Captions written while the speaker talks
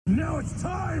Now it's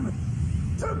time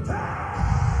to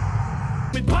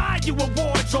pass! Buy you a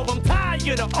wardrobe, I'm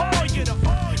tired of all you.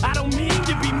 I don't mean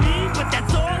to be mean, but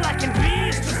that's all I can be.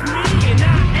 It's just me, and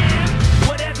I am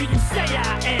whatever you say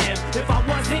I am. If I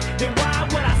wasn't, then why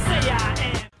would I say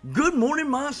I am? Good morning,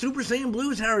 my Super Saiyan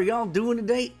Blues. How are y'all doing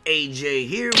today? AJ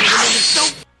here with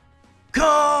another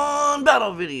Dokkan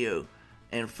Battle video.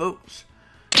 And folks,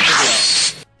 check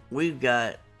it out. We've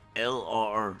got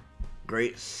LR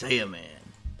Great Saiyaman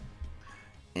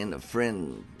in the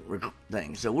friend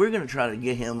thing. So we're going to try to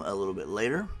get him a little bit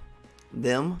later.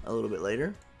 Them a little bit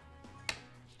later.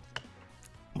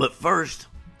 But first,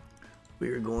 we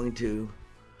are going to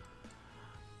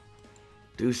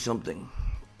do something.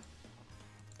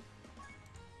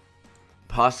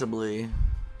 Possibly,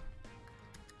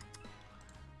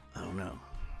 I don't know.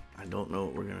 I don't know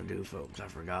what we're going to do, folks. I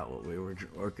forgot what we were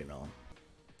working on.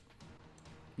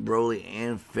 Broly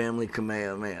and Family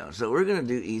Kamehameha. So we're going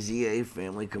to do EZA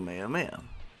Family Kamehameha.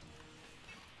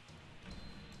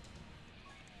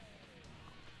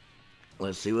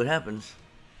 Let's see what happens.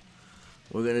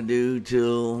 We're going to do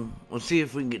till, let's see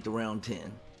if we can get to round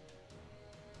 10.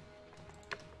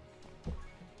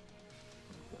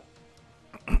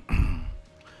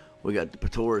 We got the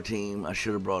Patora team. I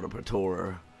should have brought a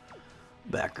Patora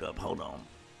back up. Hold on.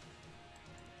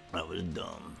 That was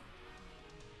dumb.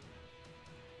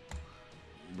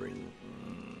 Bring.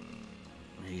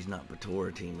 He's not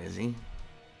Patora team, is he?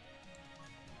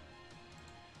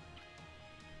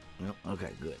 Yep.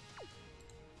 Okay, good.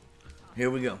 Here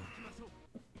we go.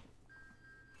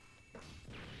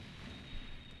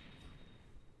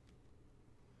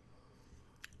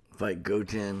 Fight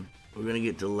Goten. We're gonna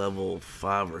get to level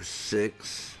 5 or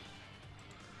 6.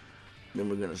 Then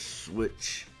we're gonna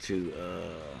switch to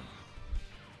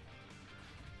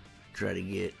try to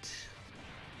get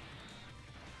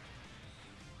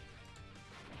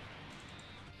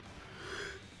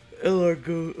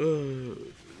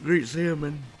Great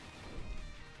Saiyaman.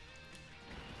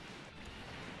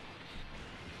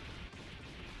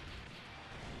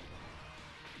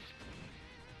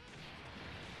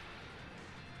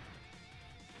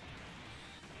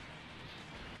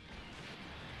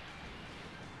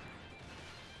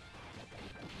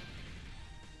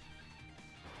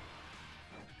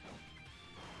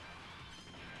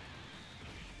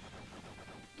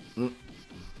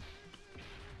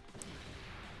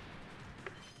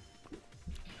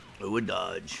 It would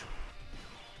dodge.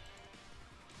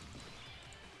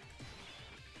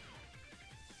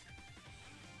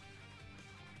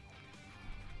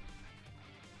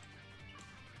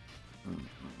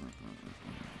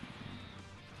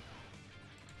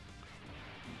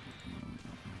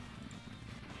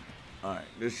 Alright,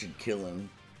 this should kill him.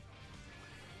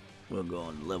 We'll go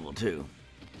on to level 2.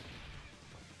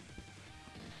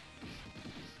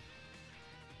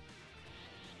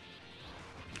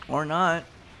 Or not.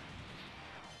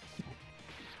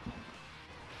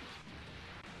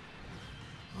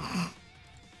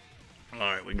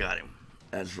 Alright, we got him.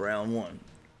 That's round 1.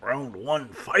 Round 1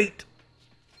 fight.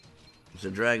 It's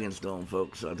a Dragon Stone,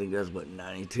 folks, so I think that's what,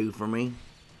 92 for me?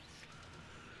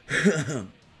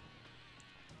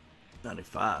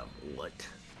 95. What?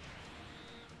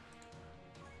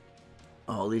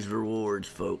 All these rewards,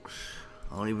 folks.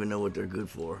 I don't even know what they're good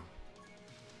for.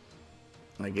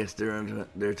 I guess they're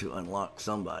there to unlock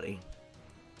somebody.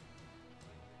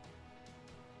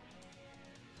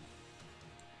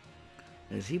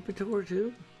 Is he Patora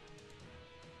too?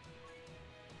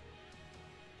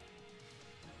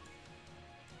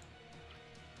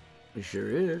 He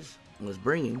sure is. Let's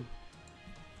bring him.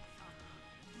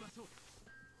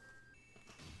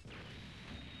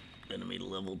 Enemy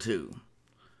level 2.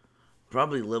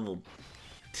 Probably level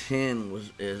 10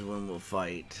 is when we'll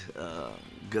fight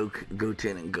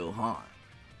Goten and Gohan.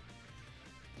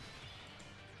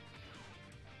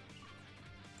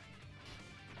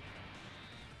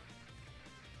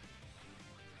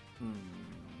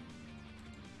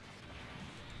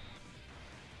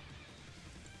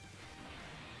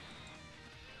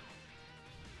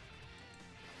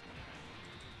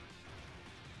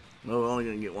 No, we're only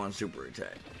gonna get one super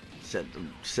attack.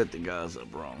 Set the guys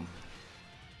up wrong.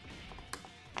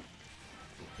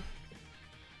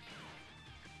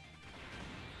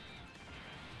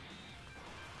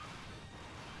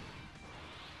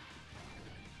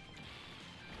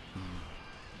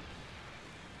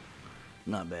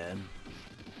 Not bad.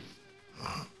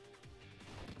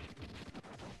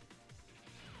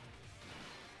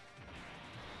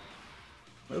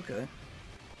 Okay.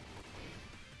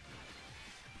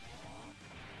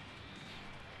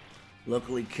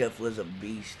 Luckily, Kefla's a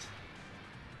beast.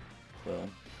 Well,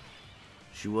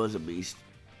 she was a beast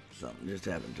Something just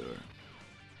happened to her.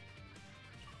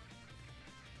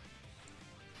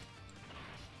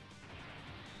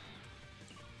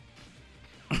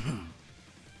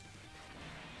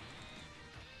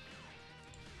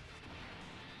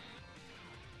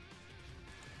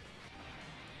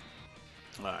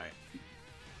 Alright.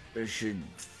 This should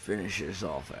finish this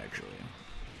off, actually.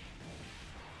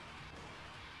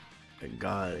 The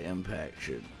God Impact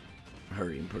should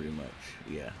hurt him pretty much.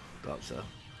 Yeah, thought so.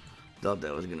 Thought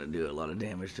that was going to do a lot of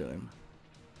damage to him.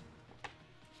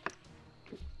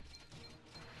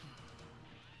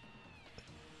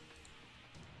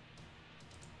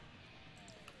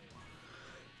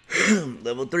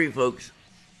 Level 3, folks.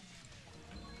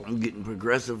 I'm getting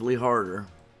progressively harder.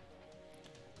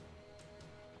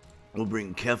 We'll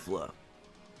bring Kefla.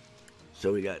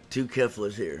 So we got 2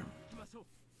 Keflas here.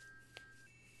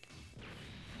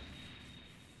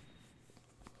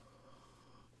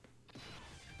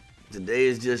 Today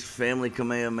is just Family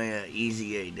Kamehameha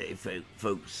EZA Day,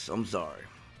 folks. I'm sorry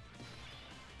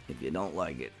if you don't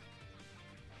like it.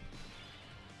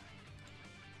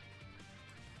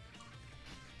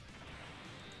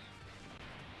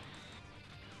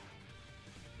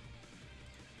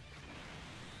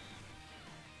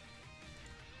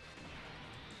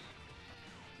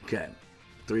 Okay,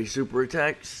 3 super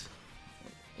attacks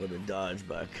with a dodge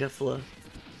by Kefla.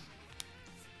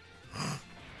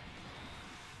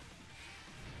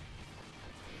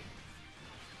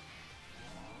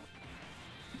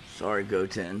 Sorry,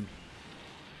 Goten.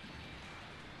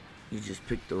 You just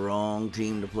picked the wrong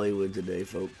team to play with today,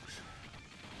 folks.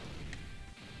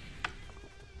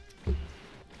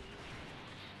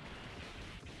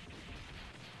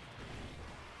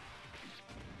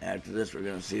 After this, we're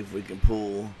going to see if we can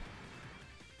pull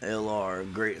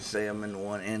LR, Great Saiyaman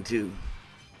 1 and 2.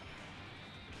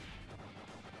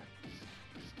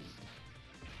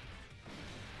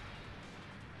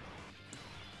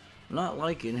 Not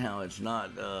liking how it's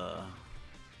not,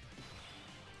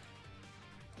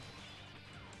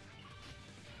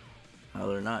 how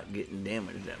they're not getting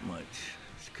damaged that much.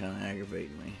 It's kind of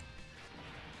aggravating me.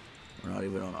 We're not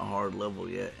even on a hard level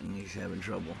yet, and he's having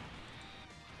trouble.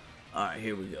 Alright,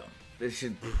 here we go. This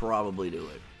should probably do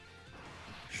it.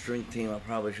 Strength team, I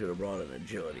probably should have brought an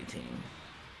agility team.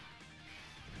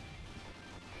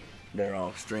 They're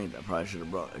all strength, I probably should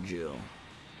have brought agile.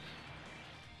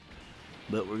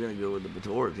 But we're going to go with the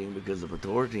Patora team because the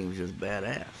Patora team is just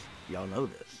badass. Y'all know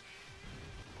this.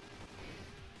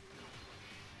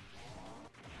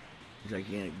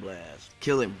 Gigantic blast.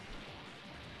 Kill him.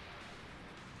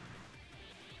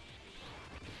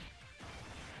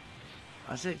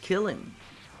 I said kill him.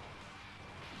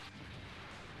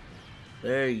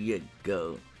 There you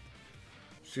go.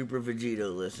 Super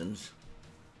Vegito listens.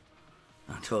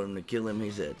 I told him to kill him.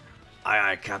 He said,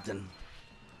 aye aye, Captain.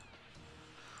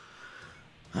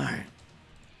 Alright,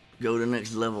 go to the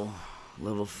next level,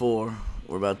 level 4.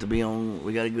 We're about to be on,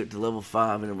 we got to get to level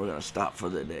 5 and then we're going to stop for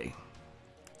the day.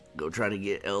 Go try to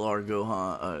get LR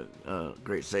Gohan,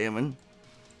 Great Saiyaman.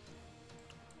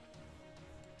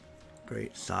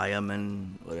 Great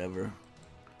Saiyaman, whatever.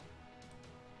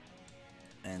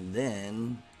 And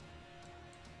then,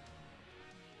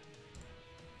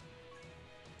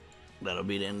 that'll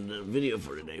be the end of the video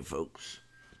for today, folks.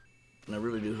 And I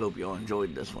really do hope y'all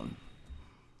enjoyed this one.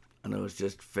 I know it's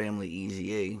just Family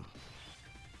EZA.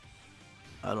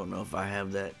 I don't know if I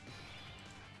have this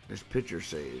picture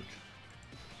saved.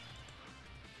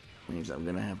 Means I'm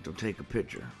gonna have to take a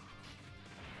picture.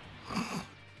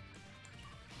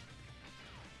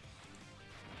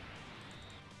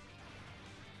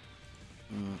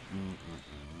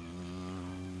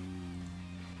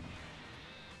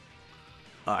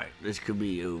 Alright, this could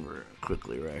be over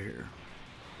quickly right here.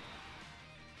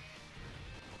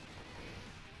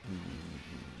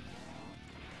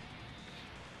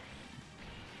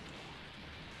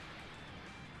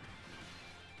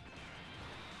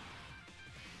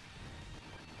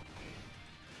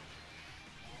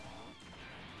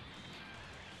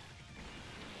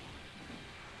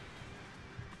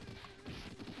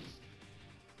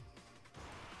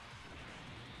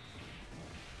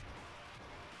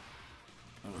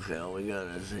 Okay, all we got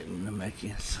is hitting the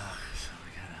Namekian sock, so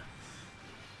we gotta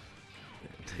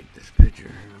take this picture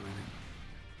here in a minute.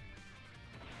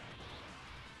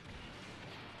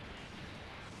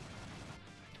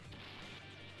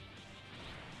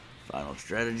 Final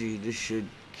strategy, this should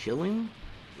kill him?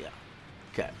 Yeah.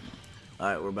 Okay.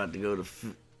 Alright, we're about to go to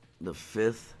the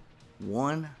 5th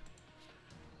one.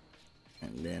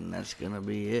 And then that's gonna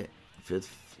be it. 5th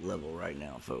level right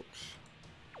now, folks.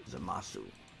 Zamasu.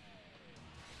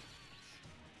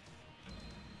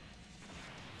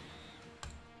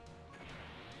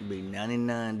 Be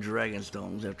 99 dragon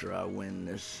stones after I win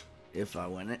this, if I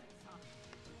win it.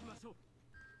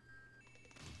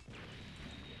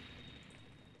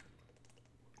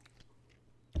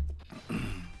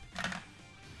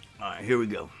 Alright, here we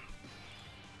go.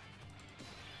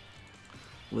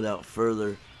 Without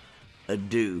further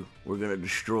ado, we're gonna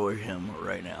destroy him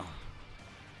right now.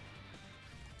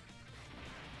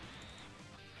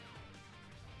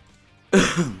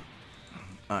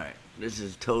 Alright, this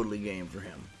is totally game for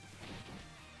him.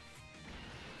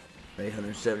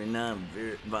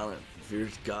 879, violent,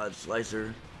 fierce god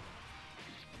slicer.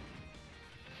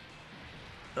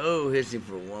 Oh, hits him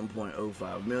for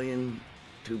 1.05 million.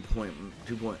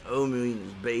 2.0 million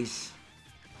is base.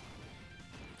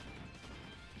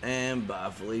 And bye,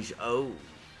 Felicia. Oh.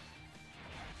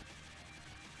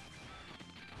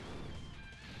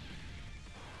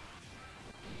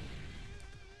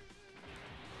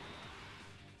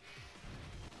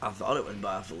 I thought it was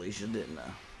bye, Felicia, didn't I?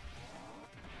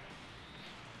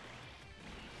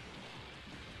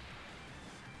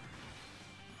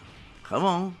 Come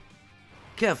on.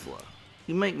 Kefla,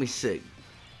 you make me sick.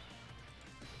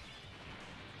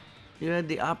 You had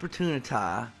the opportunity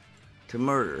to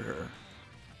murder her.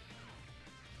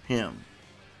 Him.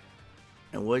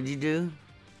 And what did you do?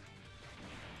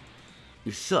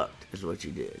 You sucked, is what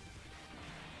you did.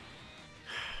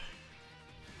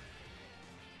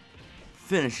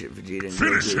 Finish it, Vegeta.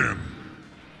 Finish him!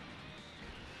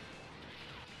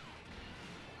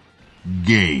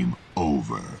 Game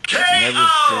over. Never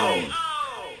seen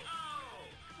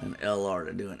an LR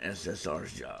to do an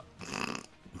SSR's job.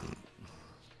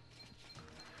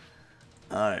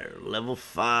 Alright, level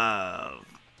 5.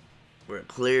 We're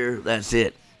clear. That's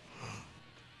it.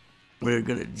 We're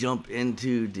gonna jump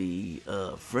into the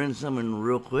friend summon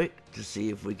real quick to see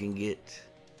if we can get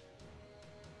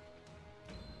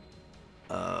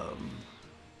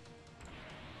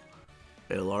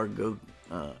LR go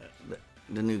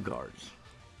the new cards.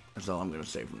 That's all I'm gonna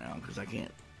say for now because I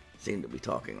can't seem to be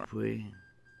talking.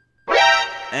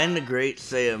 And the Great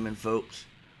Saiyaman, folks.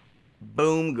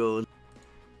 Boom goes.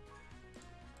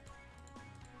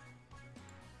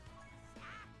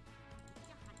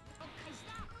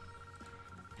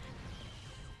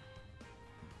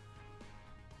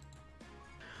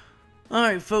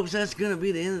 Alright folks, that's going to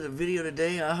be the end of the video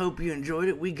today. I hope you enjoyed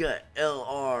it. We got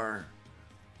LR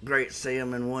Great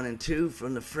Saiyaman 1 and 2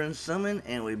 from the Friend Summon,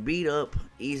 and we beat up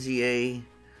EZA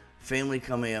Family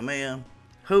Kamehameha.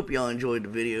 Hope y'all enjoyed the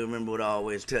video. Remember what I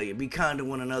always tell you, be kind to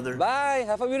one another. Bye,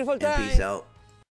 have a beautiful time. And peace out.